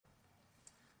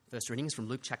First reading is from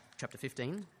Luke chapter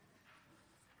 15.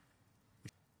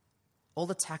 All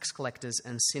the tax collectors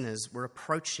and sinners were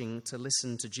approaching to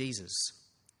listen to Jesus,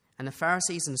 and the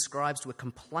Pharisees and scribes were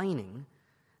complaining,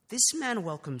 "This man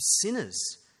welcomes sinners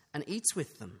and eats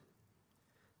with them."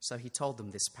 So he told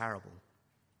them this parable.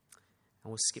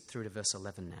 And we'll skip through to verse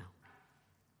 11 now.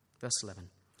 Verse 11.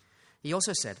 He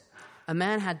also said, "A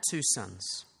man had 2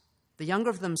 sons. The younger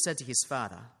of them said to his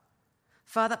father,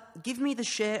 'Father, give me the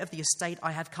share of the estate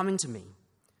I have coming to me.'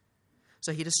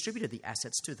 So he distributed the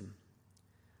assets to them.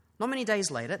 Not many days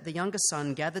later, the younger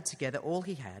son gathered together all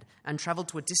he had and travelled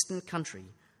to a distant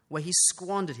country where he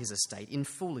squandered his estate in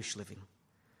foolish living.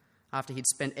 After he'd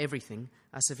spent everything,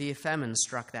 a severe famine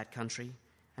struck that country,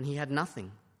 and he had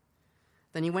nothing.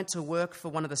 Then he went to work for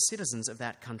one of the citizens of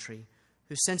that country,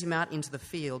 who sent him out into the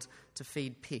field to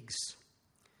feed pigs.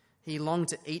 He longed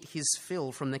to eat his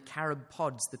fill from the carob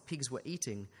pods the pigs were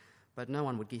eating, but no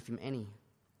one would give him any.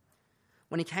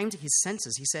 When he came to his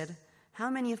senses, he said, 'How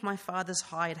many of my father's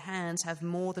hired hands have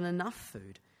more than enough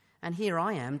food? And here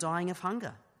I am dying of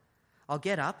hunger. I'll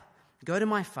get up, go to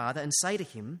my father, and say to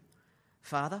him,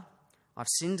 Father, I've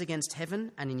sinned against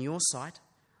heaven and in your sight.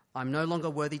 I'm no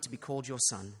longer worthy to be called your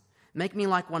son. Make me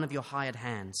like one of your hired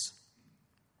hands.'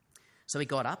 So he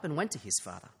got up and went to his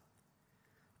father.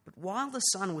 But while the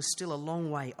son was still a long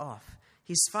way off,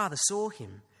 his father saw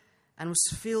him and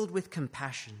was filled with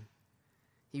compassion.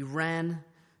 He ran,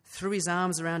 threw his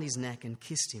arms around his neck and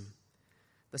kissed him.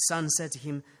 The son said to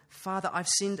him, 'Father, I've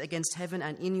sinned against heaven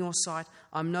and in your sight.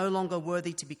 I'm no longer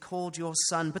worthy to be called your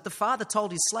son.' But the father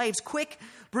told his slaves, 'Quick,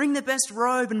 bring the best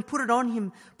robe and put it on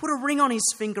him. Put a ring on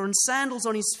his finger and sandals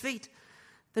on his feet.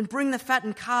 Then bring the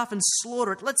fattened calf and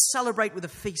slaughter it. Let's celebrate with a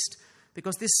feast,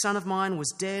 because this son of mine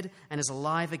was dead and is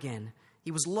alive again.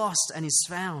 He was lost and is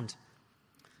found.'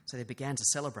 So they began to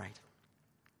celebrate.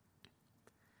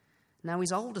 Now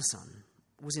his older son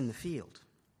was in the field.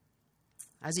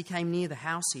 As he came near the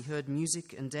house, he heard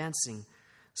music and dancing.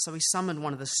 So he summoned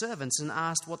one of the servants and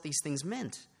asked what these things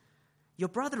meant. 'Your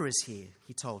brother is here,'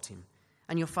 he told him,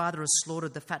 'and your father has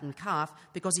slaughtered the fattened calf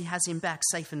because he has him back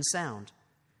safe and sound.'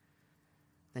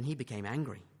 Then he became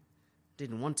angry,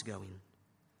 didn't want to go in.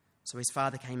 So his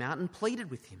father came out and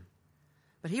pleaded with him.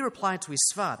 But he replied to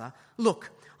his father, 'Look,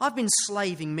 I've been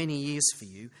slaving many years for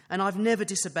you, and I've never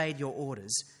disobeyed your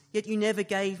orders. Yet you never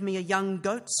gave me a young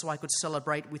goat so I could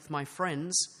celebrate with my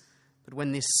friends. But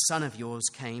when this son of yours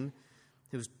came,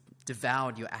 who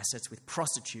devoured your assets with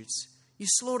prostitutes, you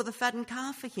slaughtered the fattened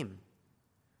calf for him.'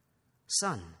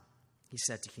 'Son,' he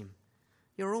said to him,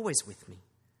 'you're always with me,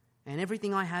 and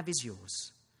everything I have is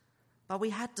yours. But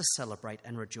we had to celebrate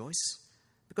and rejoice,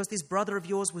 because this brother of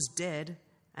yours was dead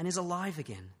and is alive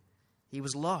again. He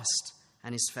was lost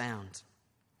and is found.'"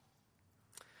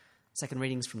 Second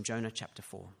readings from Jonah chapter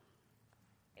 4.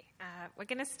 We're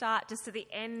going to start just at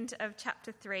the end of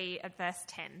chapter 3 at verse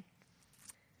 10.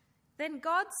 "Then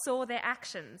God saw their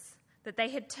actions, that they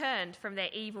had turned from their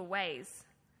evil ways.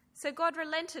 So God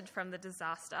relented from the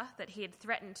disaster that he had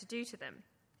threatened to do to them,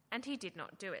 and he did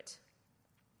not do it.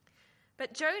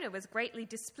 But Jonah was greatly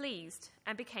displeased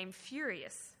and became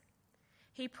furious.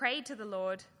 He prayed to the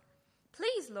Lord,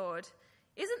 'Please, Lord,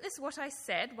 isn't this what I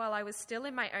said while I was still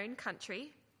in my own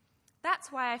country?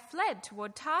 That's why I fled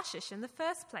toward Tarshish in the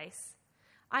first place.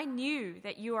 I knew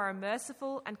that you are a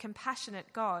merciful and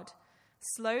compassionate God,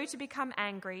 slow to become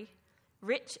angry,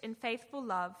 rich in faithful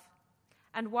love,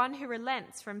 and one who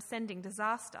relents from sending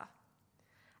disaster.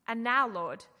 And now,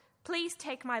 Lord, please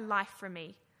take my life from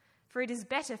me, for it is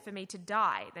better for me to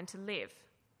die than to live.'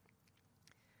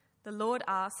 The Lord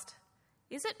asked,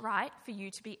 'Is it right for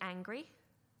you to be angry?'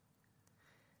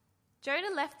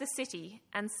 Jonah left the city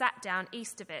and sat down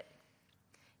east of it.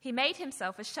 He made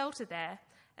himself a shelter there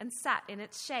and sat in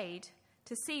its shade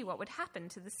to see what would happen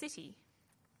to the city.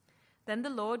 Then the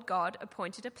Lord God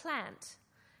appointed a plant,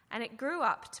 and it grew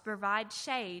up to provide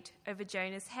shade over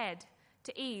Jonah's head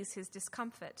to ease his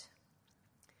discomfort.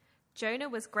 Jonah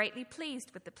was greatly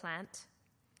pleased with the plant.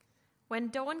 When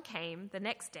dawn came the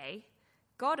next day,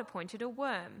 God appointed a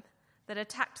worm that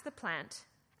attacked the plant,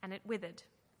 and it withered.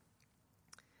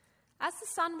 As the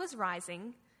sun was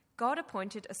rising, God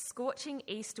appointed a scorching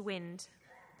east wind.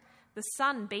 The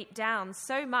sun beat down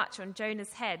so much on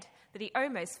Jonah's head that he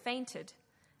almost fainted,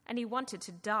 and he wanted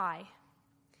to die.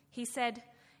 He said,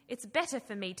 'It's better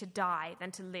for me to die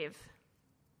than to live.'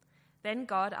 Then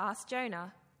God asked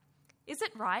Jonah, 'Is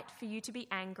it right for you to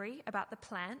be angry about the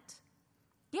plant?'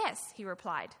 'Yes,' he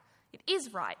replied, 'it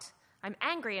is right. I'm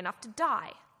angry enough to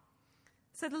die.'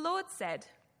 So the Lord said,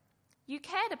 'You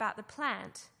cared about the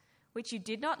plant, which you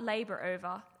did not labor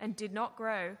over and did not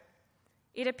grow.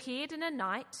 It appeared in a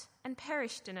night and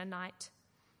perished in a night.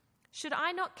 Should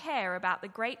I not care about the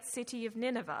great city of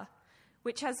Nineveh,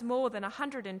 which has more than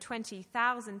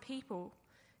 120,000 people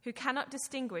who cannot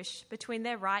distinguish between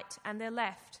their right and their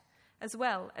left, as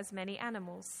well as many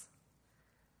animals?"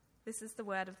 This is the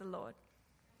word of the Lord.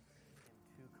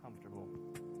 Too comfortable.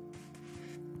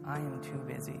 I am too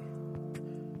busy.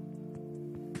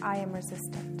 I am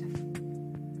resistant.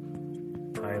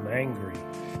 I am angry.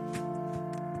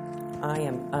 I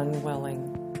am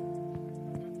unwilling.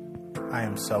 I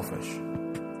am selfish.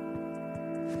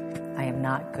 I am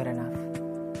not good enough.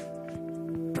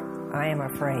 I am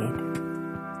afraid.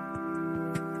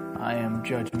 I am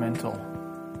judgmental.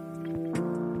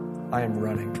 I am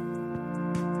running.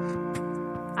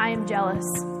 I am jealous.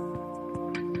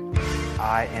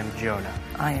 I am Jonah.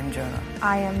 I am Jonah.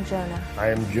 I am Jonah. I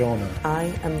am Jonah. I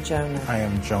am Jonah. I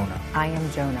am Jonah. I am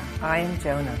Jonah. I am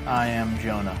Jonah. I am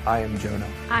Jonah. I am Jonah.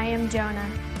 I am Jonah.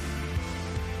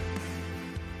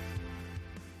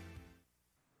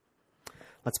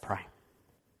 Let's pray.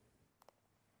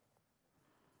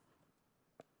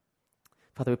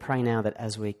 Father, we pray now that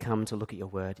as we come to look at your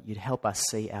word, you'd help us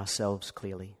see ourselves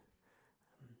clearly.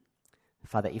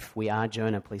 Father, if we are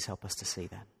Jonah, please help us to see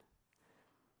that.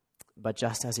 But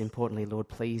just as importantly, Lord,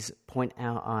 please point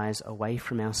our eyes away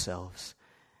from ourselves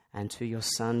and to your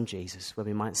Son, Jesus, where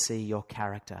we might see your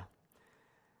character,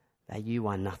 that you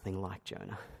are nothing like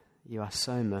Jonah. You are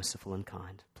so merciful and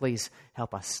kind. Please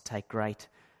help us take great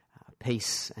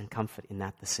peace and comfort in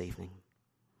that this evening.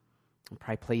 And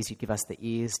pray, please, you give us the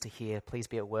ears to hear. Please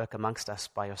be at work amongst us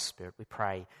by your Spirit. We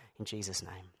pray in Jesus'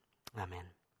 name. Amen.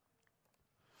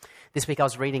 This week I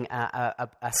was reading a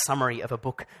summary of a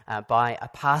book by a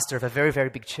pastor of a very, very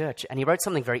big church, and he wrote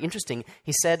something very interesting.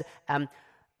 He said,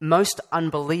 most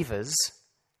unbelievers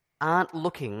aren't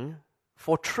looking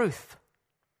for truth.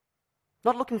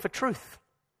 Not looking for truth.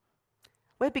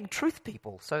 We're big truth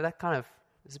people, so that kind of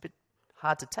is a bit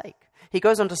hard to take. He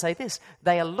goes on to say this: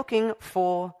 they are looking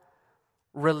for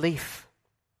relief.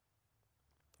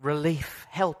 Relief,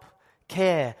 help,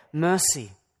 care,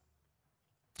 mercy.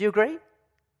 Do you agree?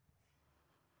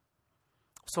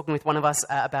 I was talking with one of us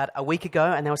about a week ago,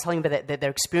 and they were telling me about their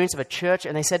experience of a church,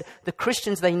 and they said the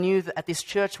Christians they knew at this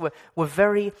church were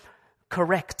very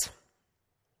correct,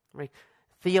 very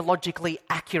theologically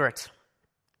accurate,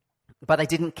 but they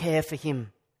didn't care for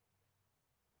him.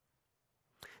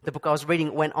 The book I was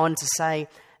reading went on to say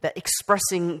that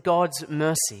expressing God's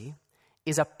mercy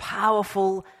is a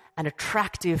powerful and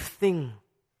attractive thing.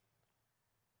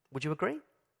 Would you agree?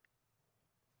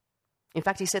 In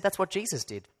fact, he said that's what Jesus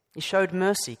did. He showed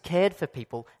mercy, cared for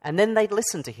people, and then they'd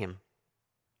listen to him.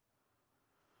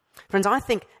 Friends, I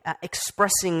think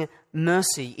expressing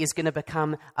mercy is going to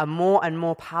become a more and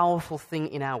more powerful thing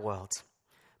in our world.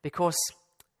 Because,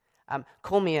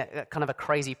 call me a kind of a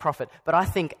crazy prophet, but I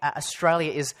think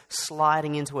Australia is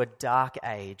sliding into a dark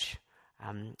age.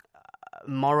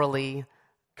 Morally,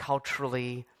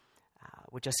 culturally,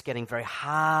 we're just getting very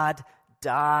hard,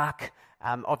 dark,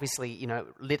 obviously,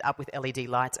 lit up with LED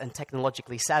lights and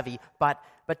technologically savvy. But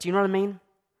do you know what I mean?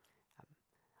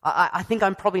 I think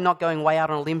I'm probably not going way out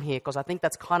on a limb here, because I think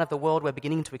that's kind of the world we're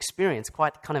beginning to experience,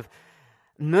 quite kind of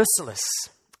merciless,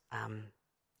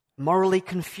 morally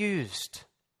confused.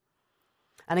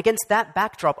 And against that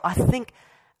backdrop, I think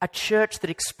a church that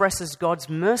expresses God's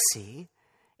mercy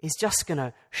is just going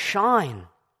to shine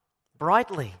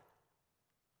brightly.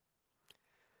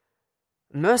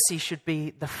 Mercy should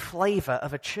be the flavor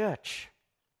of a church.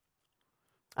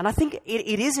 And I think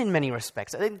it is in many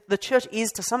respects. I think the church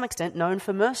is, to some extent, known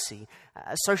for mercy.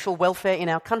 Social welfare in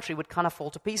our country would kind of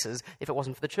fall to pieces if it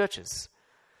wasn't for the churches.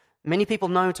 Many people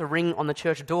know to ring on the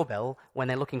church doorbell when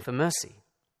they're looking for mercy.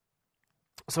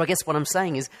 So I guess what I'm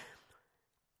saying is,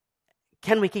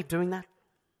 can we keep doing that?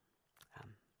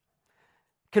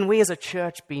 Can we as a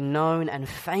church be known and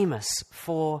famous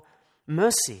for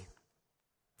mercy?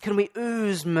 Can we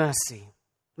ooze mercy?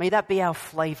 May that be our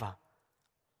flavor.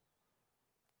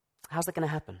 How's that going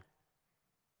to happen?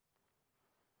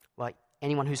 Well,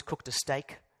 anyone who's cooked a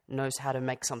steak knows how to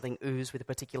make something ooze with a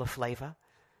particular flavor.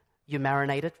 You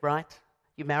marinate it, right?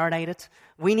 You marinate it.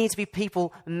 We need to be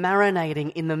people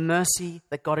marinating in the mercy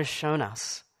that God has shown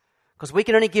us. Because we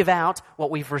can only give out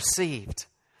what we've received.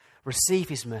 Receive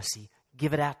his mercy.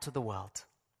 Give it out to the world.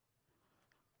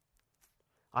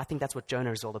 I think that's what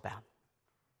Jonah is all about.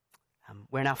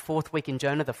 We're in our 4th week in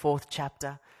Jonah, the 4th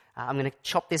chapter. I'm going to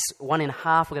chop this one in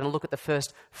half. We're going to look at the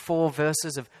first 4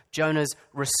 verses of Jonah's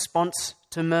response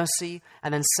to mercy.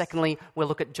 And then secondly, we'll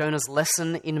look at Jonah's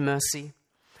lesson in mercy.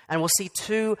 And we'll see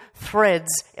 2 threads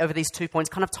over these 2 points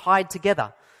kind of tied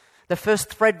together. The first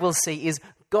thread we'll see is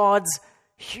God's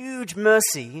huge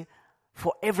mercy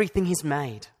for everything he's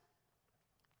made.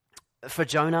 For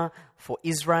Jonah, for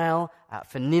Israel,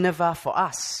 for Nineveh, for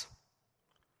us.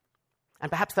 And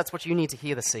perhaps that's what you need to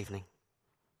hear this evening.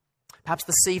 Perhaps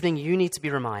this evening you need to be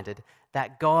reminded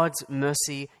that God's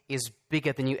mercy is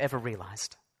bigger than you ever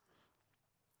realized.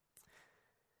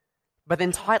 But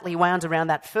then tightly wound around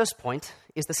that first point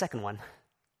is the second one.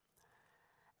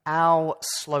 Our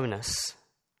slowness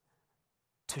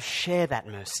to share that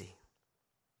mercy.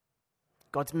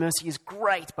 God's mercy is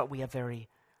great, but we are very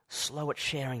slow at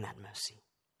sharing that mercy.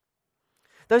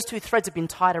 Those two threads have been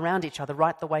tied around each other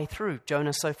right the way through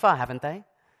Jonah so far, haven't they?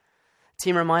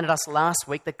 Tim reminded us last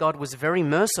week that God was very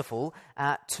merciful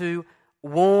to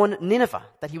warn Nineveh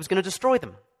that he was going to destroy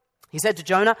them. He said to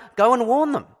Jonah, go and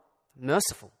warn them.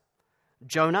 Merciful.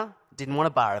 Jonah didn't want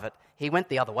a bar of it. He went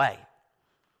the other way.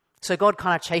 So God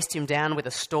kind of chased him down with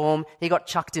a storm. He got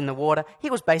chucked in the water.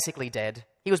 He was basically dead.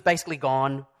 He was basically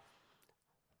gone.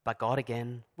 But God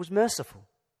again was merciful.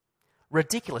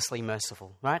 Ridiculously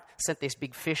merciful, right? Sent this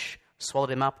big fish, swallowed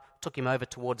him up, took him over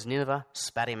towards Nineveh,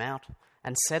 spat him out,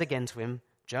 and said again to him,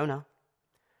 Jonah,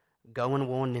 go and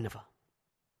warn Nineveh.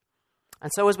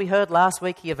 And so as we heard last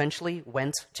week, he eventually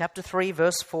went. Chapter 3,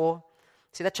 verse 4.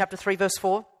 See that chapter 3, verse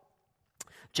 4?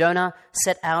 Jonah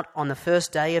set out on the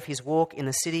first day of his walk in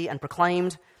the city and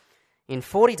proclaimed, in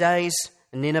 40 days,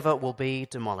 Nineveh will be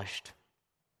demolished.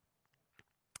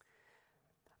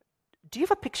 Do you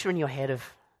have a picture in your head of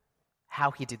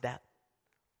how he did that?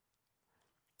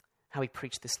 How he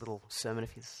preached this little sermon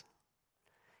of his?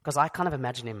 Because I kind of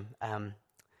imagine him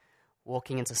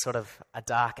walking into sort of a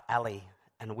dark alley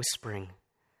and whispering,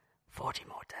 40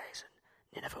 more days and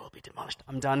Nineveh will be demolished.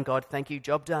 I'm done, God, thank you,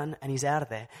 job done. And he's out of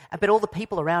there. But all the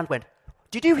people around went,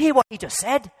 did you hear what he just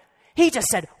said? He just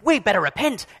said, we better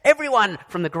repent. Everyone,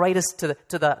 from the greatest to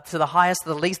the highest to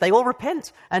the least, they all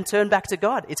repent and turn back to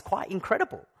God. It's quite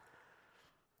incredible.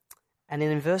 And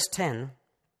then in verse 10,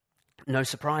 no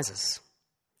surprises.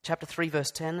 Chapter 3,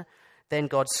 verse 10, then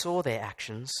God saw their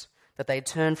actions, that they had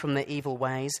turned from their evil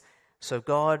ways, so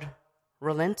God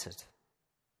relented.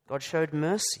 God showed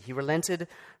mercy. He relented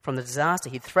from the disaster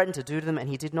he'd threatened to do to them, and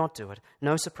he did not do it.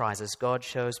 No surprises. God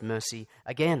shows mercy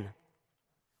again.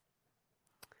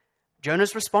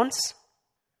 Jonah's response?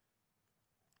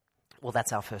 Well,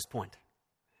 that's our first point.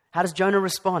 How does Jonah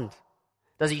respond?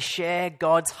 Does he share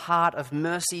God's heart of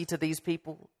mercy to these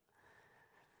people?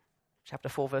 Chapter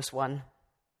 4, verse 1.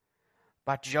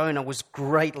 But Jonah was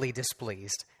greatly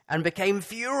displeased and became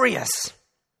furious.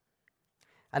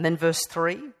 And then verse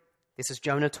 3, this is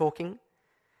Jonah talking.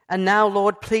 And now,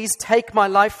 Lord, please take my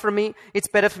life from me. It's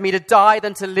better for me to die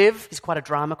than to live. He's quite a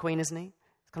drama queen, isn't he?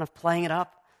 He's kind of playing it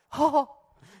up. Oh.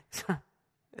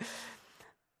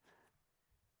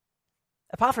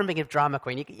 Apart from being a drama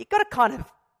queen, you've got to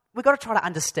we've got to try to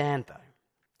understand, though.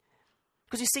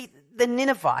 Because you see, the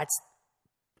Ninevites,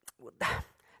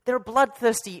 they're a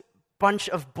bloodthirsty bunch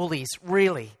of bullies,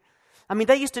 really. I mean,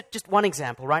 they used to, just one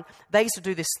example, right? They used to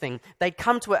do this thing. They'd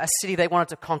come to a city they wanted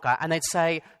to conquer, and they'd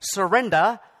say,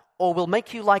 surrender, or we'll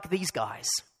make you like these guys.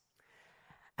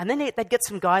 And then they'd get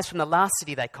some guys from the last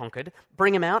city they conquered,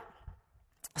 bring them out,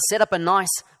 set up a nice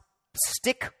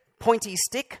stick, pointy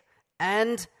stick,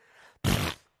 and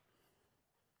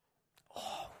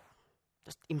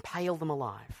just impale them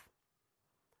alive.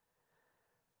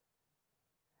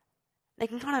 They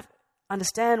can kind of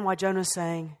understand why Jonah's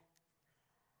saying,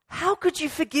 how could you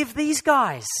forgive these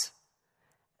guys?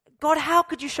 God, how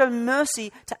could you show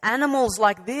mercy to animals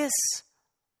like this?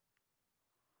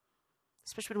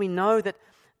 Especially when we know that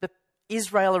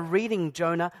Israel are reading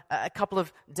Jonah a couple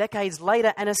of decades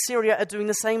later, and Assyria are doing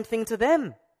the same thing to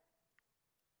them.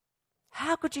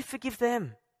 How could you forgive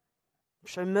them?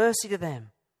 Show mercy to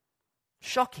them.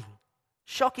 Shocking.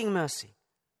 Shocking mercy.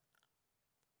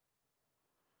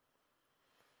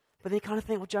 But then you kind of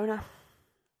think, well, Jonah,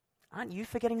 aren't you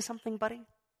forgetting something, buddy?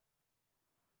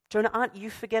 Jonah, aren't you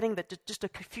forgetting that just a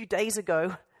few days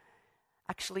ago,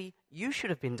 actually, you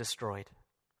should have been destroyed?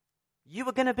 You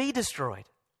were going to be destroyed.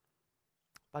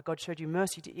 But God showed you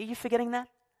mercy. Are you forgetting that?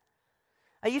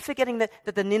 Are you forgetting that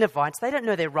the Ninevites, they don't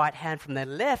know their right hand from their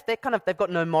left. They've got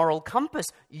no moral compass.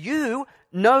 You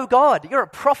know God. You're a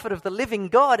prophet of the living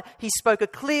God. He spoke a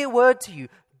clear word to you.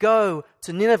 Go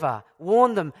to Nineveh,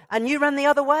 warn them, and you ran the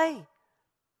other way.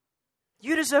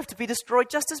 You deserve to be destroyed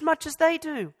just as much as they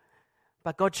do.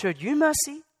 But God showed you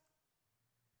mercy.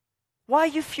 Why are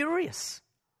you furious?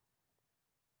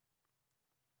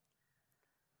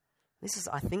 This is,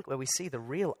 I think, where we see the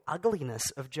real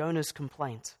ugliness of Jonah's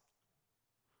complaint.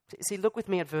 See, look with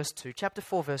me at verse 2, chapter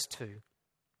 4, verse 2.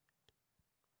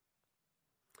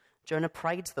 Jonah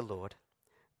prayed to the Lord,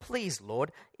 Please,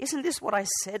 Lord, isn't this what I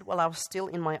said while I was still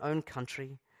in my own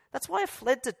country? That's why I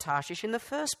fled to Tarshish in the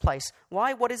first place.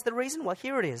 Why? What is the reason? Well,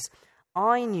 here it is.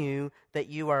 I knew that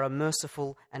you are a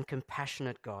merciful and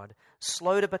compassionate God,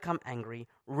 slow to become angry,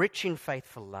 rich in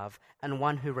faithful love, and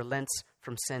one who relents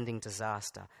from sending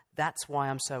disaster. That's why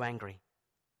I'm so angry.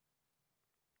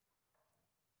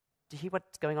 Do you hear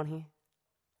what's going on here?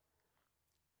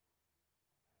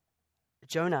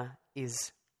 Jonah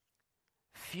is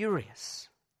furious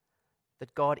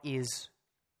that God is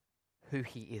who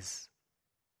he is.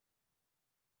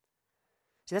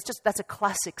 See, that's a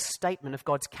classic statement of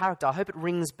God's character. I hope it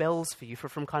rings bells for you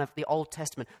from kind of the Old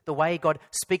Testament, the way God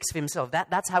speaks of himself.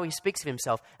 That's how he speaks of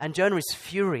himself. And Jonah is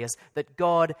furious that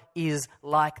God is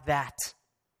like that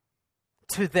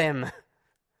to them.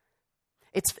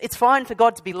 It's fine for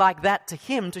God to be like that to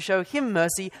him, to show him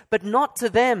mercy, but not to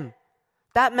them.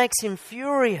 That makes him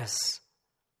furious.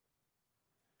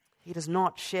 He does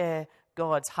not share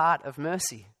God's heart of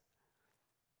mercy.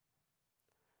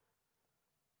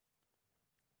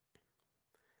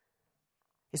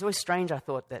 It's always strange, I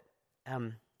thought, that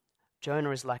Jonah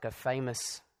is like a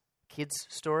famous kid's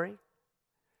story.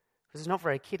 Because it's not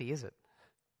very kiddie, is it?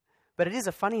 But it is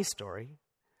a funny story.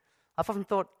 I've often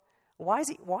thought, what's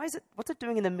it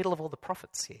doing in the middle of all the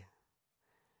prophets here?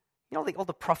 You know, all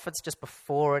the prophets just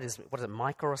before it is, what is it,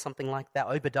 Micah or something like that?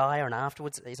 Obadiah, and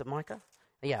afterwards, is it Micah?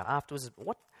 Yeah, afterwards,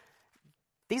 what?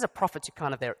 These are prophets who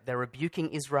kind of, they're rebuking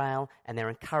Israel and they're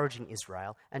encouraging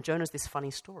Israel. And Jonah's this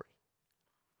funny story.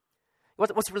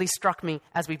 What's really struck me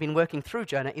as we've been working through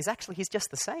Jonah is actually he's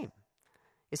just the same.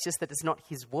 It's just that it's not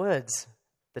his words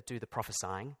that do the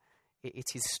prophesying.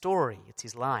 It's his story. It's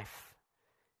his life.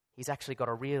 He's actually got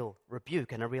a real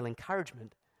rebuke and a real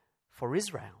encouragement for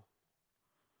Israel.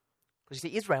 Because you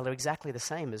see, Israel are exactly the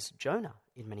same as Jonah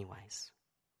in many ways.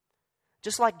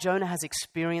 Just like Jonah has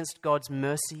experienced God's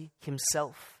mercy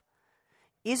himself,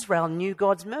 Israel knew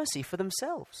God's mercy for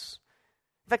themselves.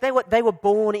 In fact, they were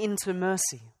born into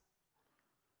mercy.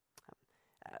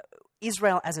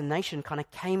 Israel as a nation kind of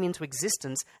came into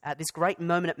existence at this great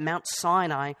moment at Mount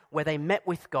Sinai where they met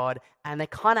with God and they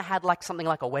kind of had something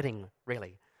like a wedding,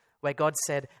 really, where God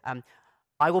said,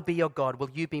 I will be your God, will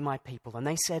you be my people? And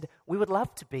they said, we would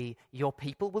love to be your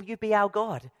people, will you be our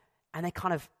God? And it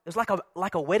was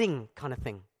like a wedding kind of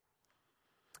thing.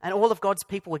 And all of God's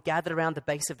people were gathered around the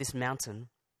base of this mountain,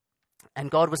 and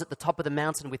God was at the top of the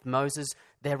mountain with Moses,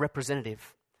 their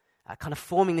representative, kind of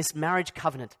forming this marriage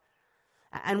covenant.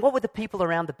 And what were the people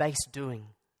around the base doing?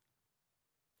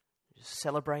 Just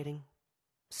celebrating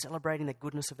the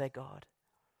goodness of their God.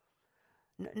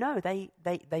 No, they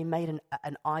made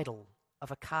an idol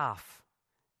of a calf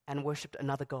and worshipped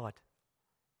another god.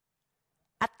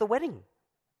 At the wedding.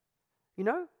 You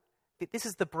know? This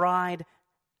is the bride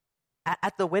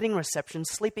at the wedding reception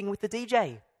sleeping with the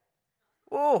DJ.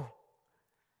 Oh,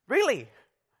 really?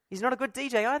 He's not a good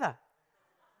DJ either.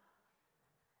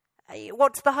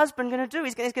 What's the husband going to do?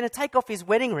 He's going to take off his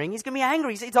wedding ring. He's going to be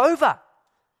angry. It's over.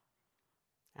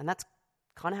 And that's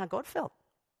kind of how God felt.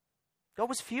 God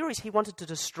was furious. He wanted to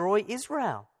destroy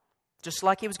Israel, just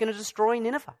like he was going to destroy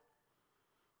Nineveh.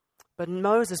 But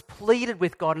Moses pleaded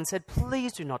with God and said,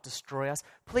 please do not destroy us.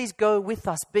 Please go with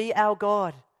us. Be our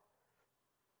God.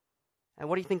 And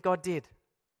what do you think God did?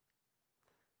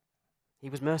 He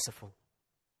was merciful,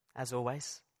 as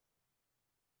always.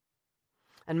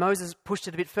 And Moses pushed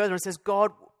it a bit further and says,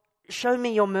 God, show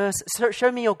me your mercy,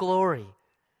 show me your glory.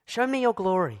 Show me your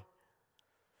glory.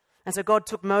 And so God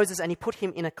took Moses and he put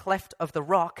him in a cleft of the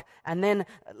rock. And then,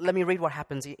 let me read what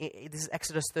happens. This is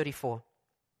Exodus 34.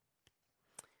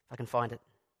 If I can find it.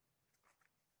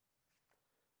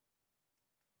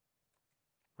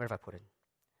 Where have I put it?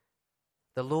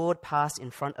 The Lord passed in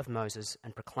front of Moses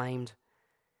and proclaimed,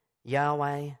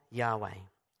 Yahweh, Yahweh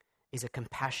is a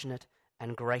compassionate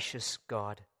and gracious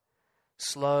God,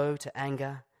 slow to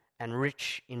anger and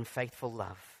rich in faithful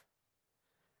love.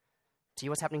 Do you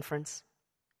know what's happening, friends?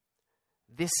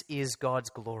 This is God's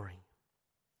glory,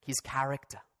 his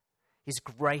character, his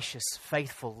gracious,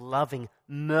 faithful, loving,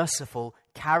 merciful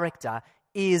character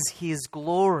is his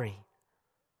glory.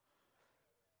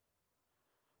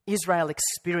 Israel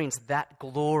experienced that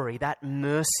glory, that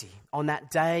mercy on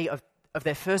that day of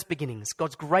their first beginnings,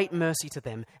 God's great mercy to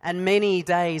them, and many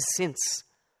days since.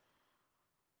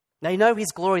 They know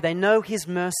his glory, they know his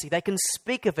mercy, they can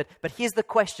speak of it, but here's the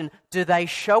question, do they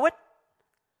show it?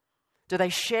 Do they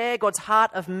share God's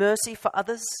heart of mercy for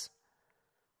others?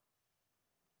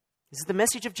 This is the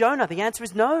message of Jonah. The answer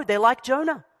is no, they're like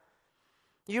Jonah.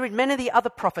 You read many of the other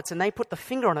prophets and they put the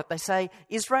finger on it. They say,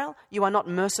 Israel, you are not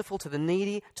merciful to the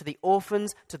needy, to the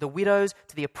orphans, to the widows,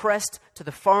 to the oppressed, to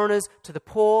the foreigners, to the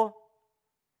poor.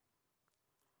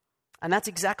 And that's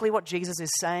exactly what Jesus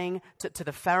is saying to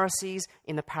the Pharisees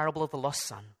in the parable of the lost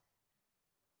son.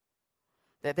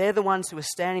 They're the ones who are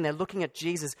standing there looking at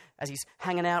Jesus as he's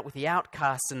hanging out with the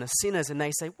outcasts and the sinners, and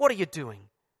they say, what are you doing?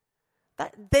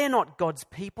 They're not God's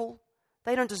people.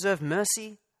 They don't deserve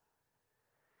mercy.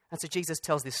 And so Jesus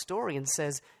tells this story and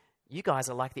says, you guys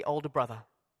are like the older brother.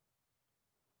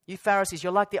 You Pharisees,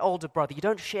 you're like the older brother. You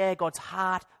don't share God's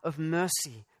heart of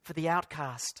mercy for the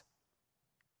outcast.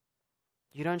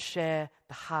 You don't share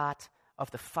the heart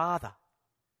of the Father.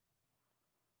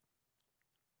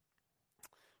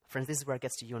 Friends, this is where it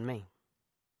gets to you and me.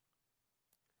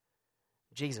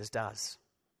 Jesus does.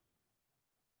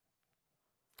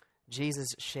 Jesus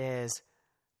shares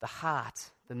the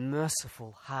heart, the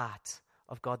merciful heart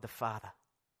of God the Father.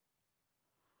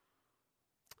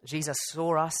 Jesus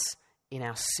saw us in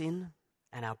our sin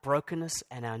and our brokenness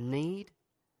and our need,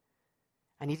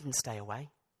 and he didn't stay away.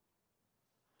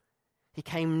 He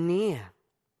came near,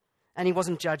 and he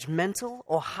wasn't judgmental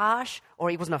or harsh, or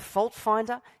he wasn't a fault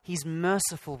finder. He's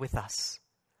merciful with us.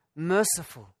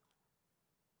 Merciful.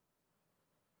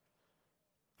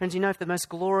 Friends, you know, if the most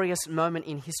glorious moment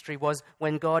in history was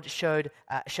when God showed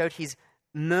his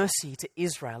mercy to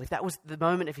Israel, if that was the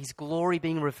moment of his glory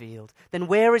being revealed, then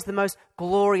where is the most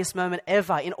glorious moment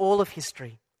ever in all of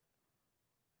history?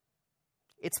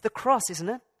 It's the cross, isn't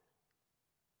it?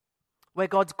 Where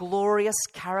God's glorious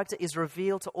character is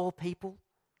revealed to all people.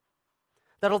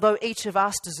 That although each of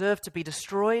us deserve to be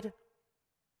destroyed,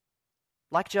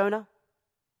 like Jonah,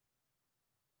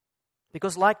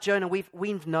 because like Jonah,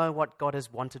 we know what God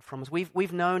has wanted from us.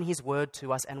 We've known his word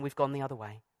to us, and we've gone the other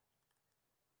way.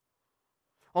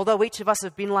 Although each of us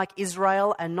have been like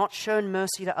Israel and not shown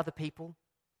mercy to other people,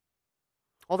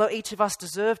 although each of us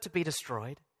deserve to be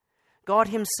destroyed, God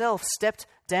himself stepped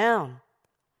down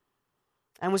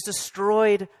and was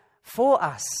destroyed for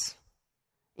us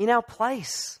in our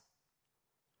place,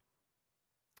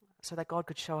 so that God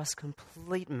could show us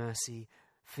complete mercy,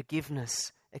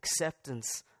 forgiveness,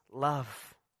 acceptance,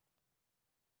 love.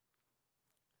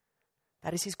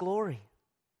 That is his glory.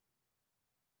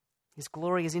 His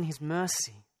glory is in his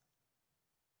mercy.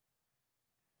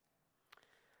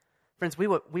 Friends, we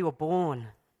were born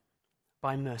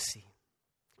by mercy.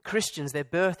 Christians, their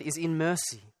birth is in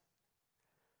mercy.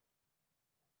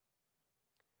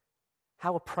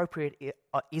 How appropriate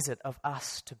is it of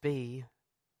us to be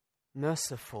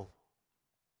merciful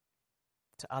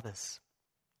to others?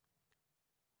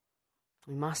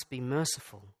 We must be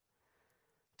merciful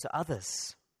to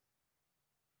others.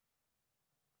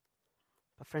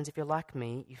 But friends, if you're like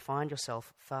me, you find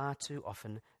yourself far too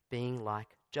often being like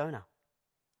Jonah.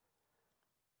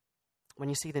 When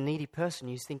you see the needy person,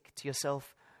 you think to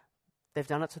yourself, they've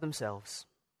done it to themselves.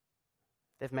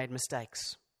 They've made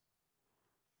mistakes.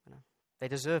 They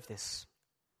deserve this.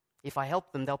 If I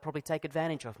help them, they'll probably take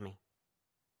advantage of me.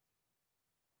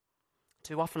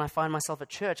 Too often I find myself at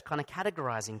church kind of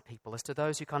categorizing people as to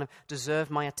those who kind of deserve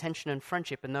my attention and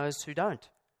friendship and those who don't.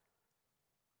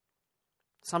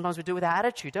 Sometimes we do it with our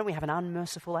attitude, don't we? Have an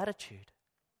unmerciful attitude.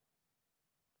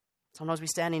 Sometimes we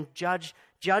stand in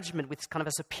judgment with kind of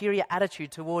a superior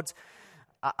attitude towards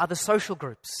other social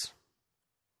groups,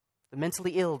 the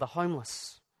mentally ill, the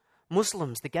homeless,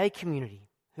 Muslims, the gay community,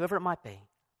 whoever it might be.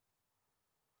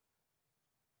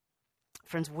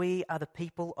 Friends, we are the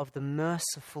people of the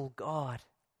merciful God.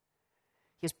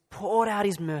 He has poured out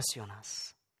his mercy on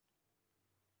us.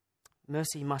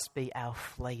 Mercy must be our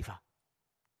flavor.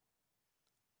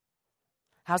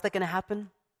 How's that going to happen?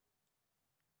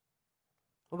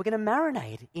 Well, we're going to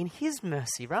marinate in his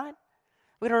mercy, right?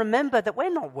 We're going to remember that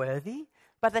we're not worthy,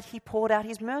 but that he poured out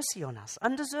his mercy on us,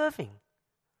 undeserving.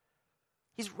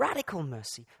 His radical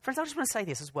mercy. Friends, I just want to say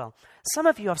this as well. Some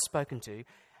of you I've spoken to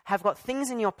have got things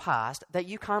in your past that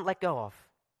you can't let go of.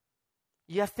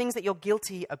 You have things that you're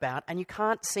guilty about and you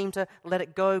can't seem to let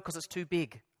it go because it's too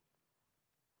big.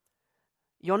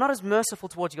 You're not as merciful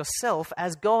towards yourself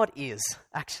as God is,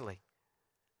 actually.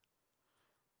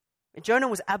 Jonah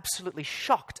was absolutely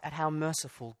shocked at how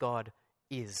merciful God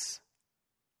is.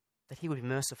 That he would be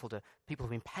merciful to people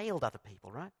who impaled other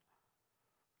people, right?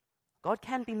 God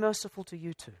can be merciful to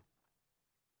you too.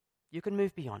 You can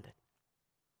move beyond it.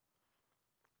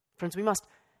 Friends, we must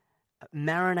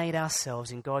marinate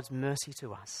ourselves in God's mercy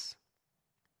to us.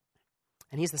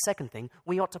 And here's the second thing.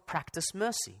 We ought to practice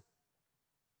mercy.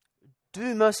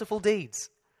 Do merciful deeds.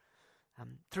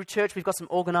 Through church, we've got some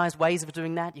organized ways of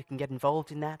doing that. You can get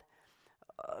involved in that.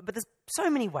 But there's so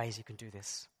many ways you can do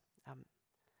this.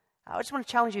 I just want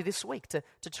to challenge you this week to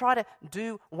try to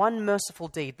do one merciful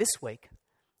deed this week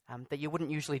that you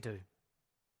wouldn't usually do.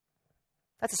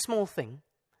 That's a small thing,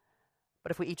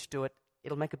 but if we each do it,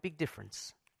 it'll make a big difference.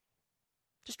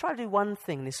 Just try to do one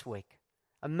thing this week,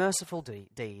 a merciful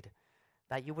deed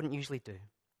that you wouldn't usually do.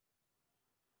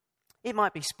 It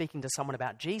might be speaking to someone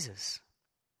about Jesus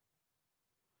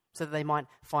so that they might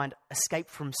find escape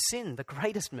from sin, the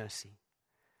greatest mercy.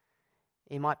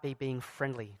 It might be being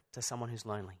friendly to someone who's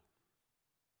lonely.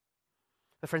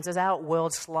 But friends, as our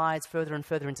world slides further and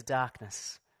further into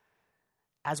darkness,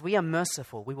 as we are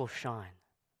merciful, we will shine.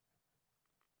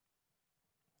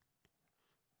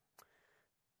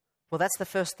 Well, that's the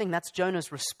first thing. That's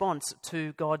Jonah's response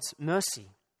to God's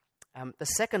mercy. The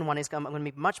second one is I'm going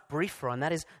to be much briefer on.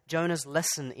 That is Jonah's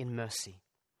lesson in mercy.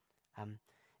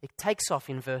 It takes off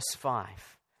in verse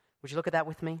 5. Would you look at that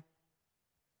with me?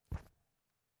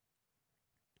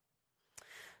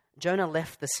 Jonah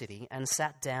left the city and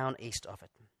sat down east of it.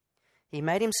 He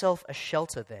made himself a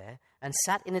shelter there and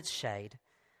sat in its shade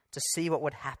to see what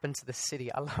would happen to the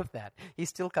city. I love that. He's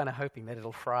still kind of hoping that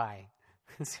it'll fry.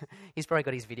 He's probably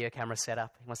got his video camera set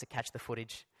up. He wants to catch the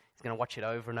footage. He's going to watch it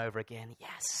over and over again.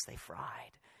 Yes, they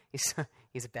fried.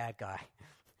 He's a bad guy.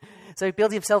 So he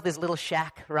builds himself this little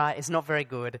shack, right? It's not very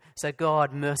good. So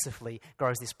God mercifully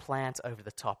grows this plant over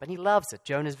the top. And he loves it.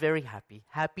 Jonah's very happy.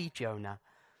 Happy Jonah.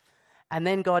 And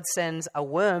then God sends a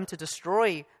worm to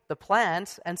destroy the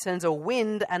plant and sends a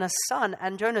wind and a sun.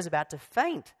 And Jonah's about to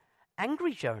faint.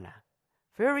 Angry Jonah.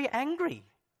 Very angry.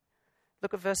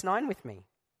 Look at verse 9 with me.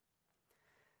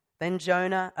 Then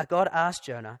God asked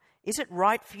Jonah, "Is it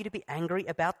right for you to be angry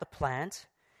about the plant?"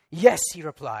 "Yes," he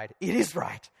replied, "it is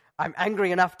right. I'm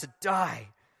angry enough to die."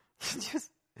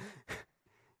 He's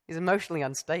emotionally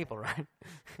unstable, right?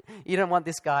 You don't want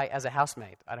this guy as a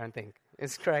housemate, I don't think.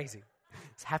 It's crazy.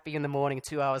 He's happy in the morning,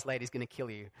 2 hours later he's going to kill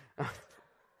you.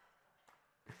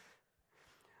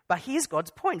 But here's God's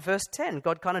point. Verse 10,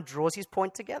 God kind of draws his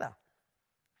point together.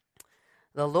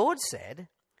 The Lord said,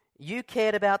 "You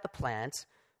cared about the plant,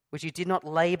 which you did not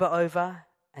labor over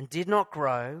and did not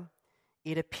grow.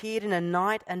 It appeared in a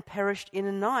night and perished in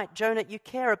a night." Jonah, you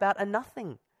care about a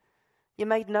nothing. You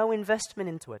made no investment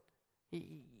into it.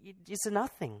 It's a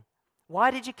nothing.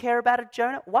 Why did you care about it,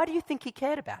 Jonah? Why do you think he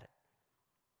cared about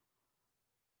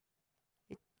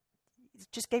it?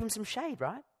 It just gave him some shade,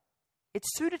 right? It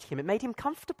suited him. It made him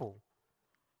comfortable.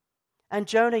 And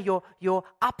Jonah, you're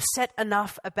upset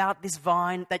enough about this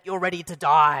vine that you're ready to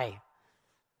die.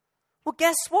 Well,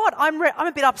 guess what? I'm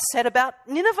a bit upset about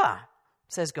Nineveh,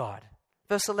 says God.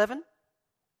 Verse 11.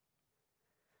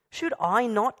 "Should I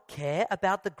not care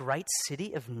about the great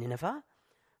city of Nineveh,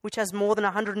 which has more than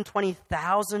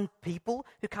 120,000 people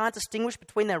who can't distinguish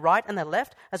between their right and their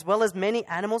left, as well as many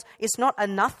animals? It's not a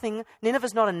nothing.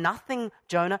 Nineveh's not a nothing,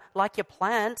 Jonah, like your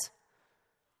plant.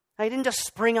 Now, you didn't just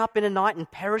spring up in a night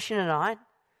and perish in a night.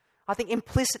 I think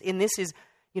implicit in this is,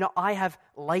 I have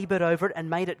labored over it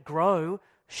and made it grow.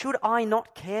 Should I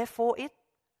not care for it?"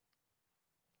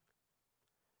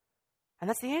 And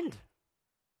that's the end.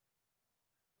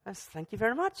 Thank you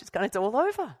very much. It's all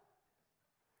over.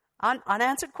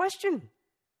 Unanswered question.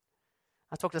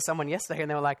 I talked to someone yesterday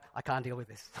and they were like, "I can't deal with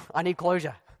this. I need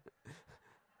closure."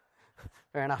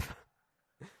 Fair enough.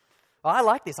 Well, I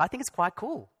like this. I think it's quite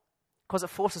cool because it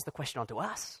forces the question onto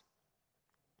us.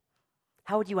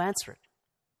 How would you answer it?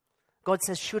 God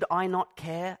says, "Should I not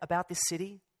care about this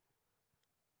city?"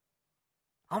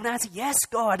 I'm going to answer, yes,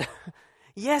 God.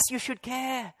 Yes, you should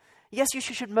care. Yes, you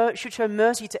should show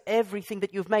mercy to everything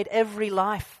that you've made, every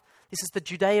life. This is the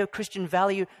Judeo-Christian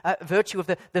virtue of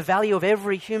the value of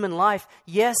every human life.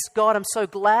 Yes, God, I'm so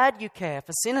glad you care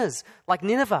for sinners like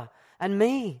Nineveh and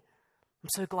me. I'm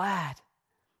so glad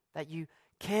that you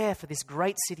care for this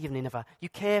great city of Nineveh. You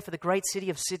care for the great city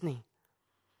of Sydney.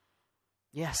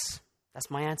 Yes, that's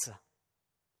my answer.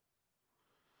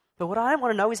 But what I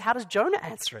want to know is, how does Jonah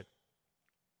answer it?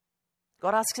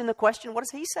 God asks him the question, what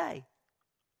does he say?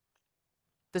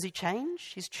 Does he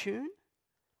change his tune?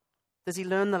 Does he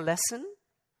learn the lesson?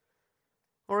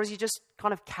 Or is he just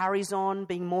kind of carries on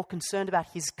being more concerned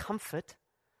about his comfort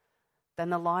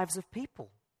than the lives of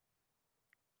people?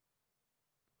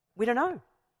 We don't know.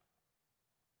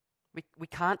 We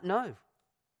can't know.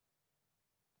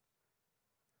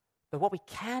 But what we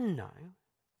can know,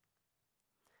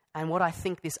 and what I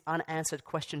think this unanswered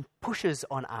question pushes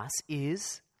on us,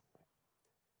 is,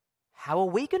 how are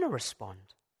we going to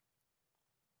respond?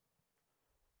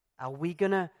 Are we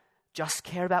going to just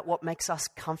care about what makes us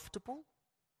comfortable?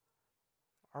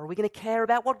 Or are we going to care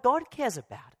about what God cares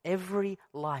about? Every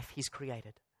life He's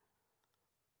created.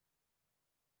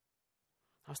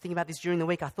 I was thinking about this during the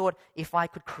week. I thought if I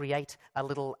could create a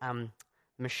little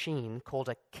machine called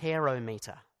a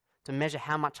carometer to measure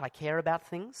how much I care about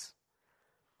things,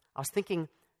 I was thinking,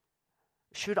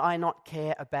 should I not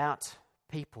care about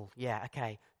people? Yeah,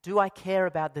 okay. Do I care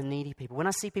about the needy people? When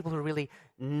I see people who are really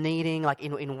needing, like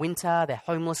in winter, they're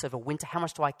homeless over winter, how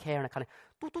much do I care? And I kind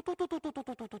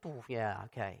of, yeah,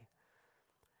 okay.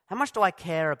 How much do I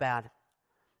care about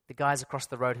the guys across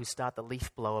the road who start the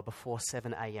leaf blower before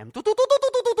 7 a.m.?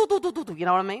 You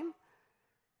know what I mean?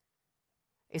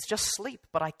 It's just sleep,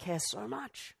 but I care so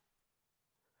much.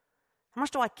 How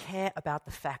much do I care about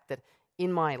the fact that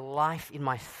in my life, in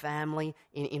my family,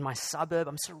 in my suburb,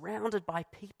 I'm surrounded by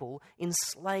people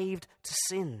enslaved to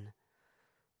sin?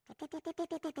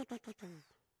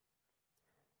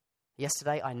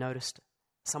 Yesterday, I noticed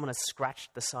someone has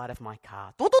scratched the side of my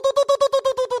car.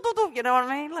 You know what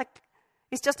I mean? Like,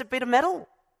 it's just a bit of metal.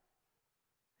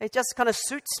 It just kind of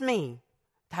suits me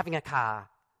having a car.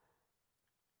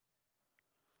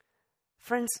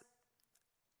 Friends,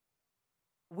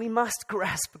 we must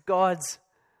grasp God's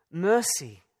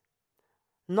mercy,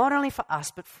 not only for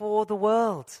us, but for the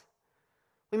world.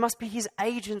 We must be his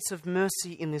agents of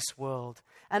mercy in this world,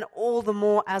 and all the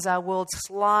more as our world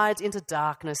slides into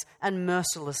darkness and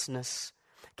mercilessness.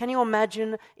 Can you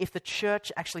imagine if the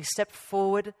church actually stepped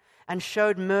forward and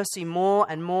showed mercy more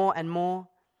and more and more?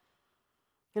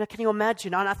 Can you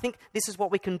imagine? And I think this is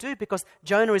what we can do, because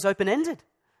Jonah is open-ended.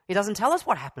 He doesn't tell us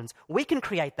what happens. We can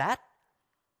create that.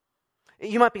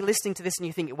 You might be listening to this and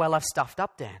you think, well, I've stuffed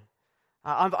up, Dan.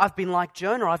 I've been like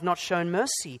Jonah. I've not shown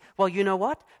mercy. Well, you know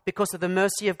what? Because of the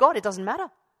mercy of God, it doesn't matter.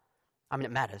 I mean,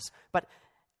 it matters. But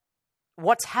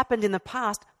what's happened in the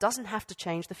past doesn't have to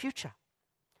change the future,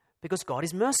 because God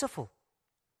is merciful.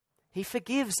 He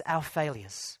forgives our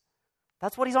failures.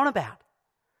 That's what he's on about.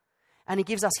 And he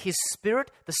gives us his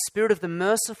Spirit, the Spirit of the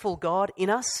merciful God in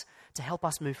us, to help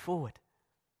us move forward.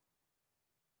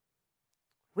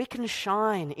 We can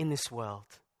shine in this world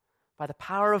by the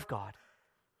power of God.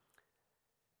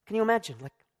 Can you imagine,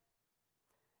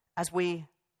 as we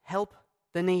help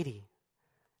the needy,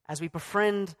 as we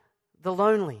befriend the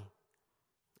lonely,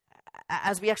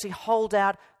 as we actually hold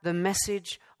out the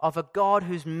message of a God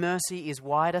whose mercy is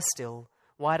wider still,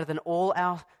 wider than all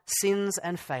our sins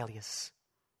and failures,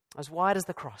 as wide as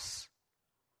the cross.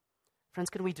 Friends,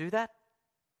 can we do that?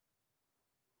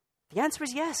 The answer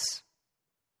is yes.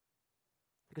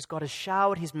 Because God has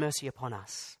showered his mercy upon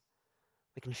us.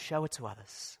 We can show it to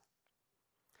others.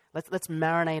 Let's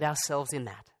marinate ourselves in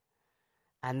that.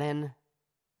 And then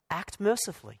act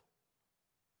mercifully.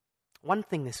 One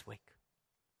thing this week.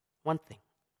 One thing.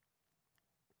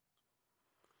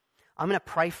 I'm going to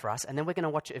pray for us, and then we're going to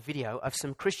watch a video of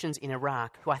some Christians in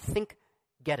Iraq who I think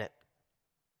get it.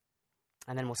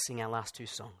 And then we'll sing our last two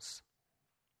songs.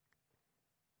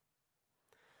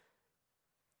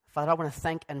 Father, I want to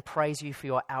thank and praise you for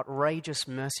your outrageous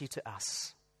mercy to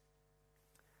us.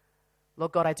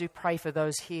 Lord God, I do pray for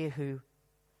those here who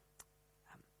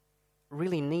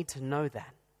really need to know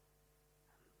that.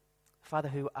 Father,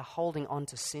 who are holding on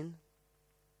to sin.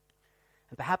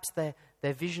 And perhaps their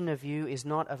vision of you is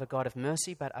not of a God of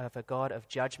mercy, but of a God of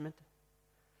judgment.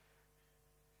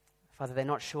 Father, they're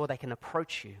not sure they can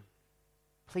approach you.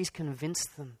 Please convince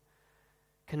them.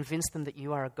 Convince them that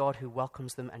you are a God who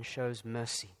welcomes them and shows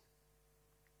mercy.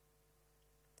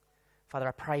 Father,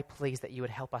 I pray, please, that you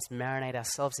would help us marinate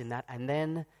ourselves in that, and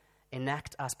then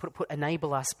enact us,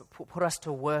 enable us, put us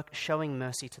to work showing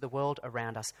mercy to the world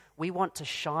around us. We want to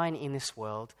shine in this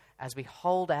world as we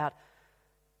hold out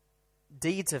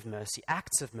deeds of mercy,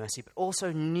 acts of mercy, but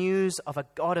also news of a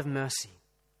God of mercy.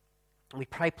 And we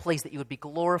pray, please, that you would be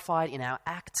glorified in our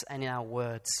acts and in our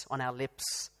words, on our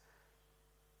lips.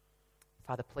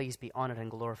 Father, please be honored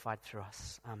and glorified through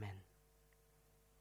us. Amen.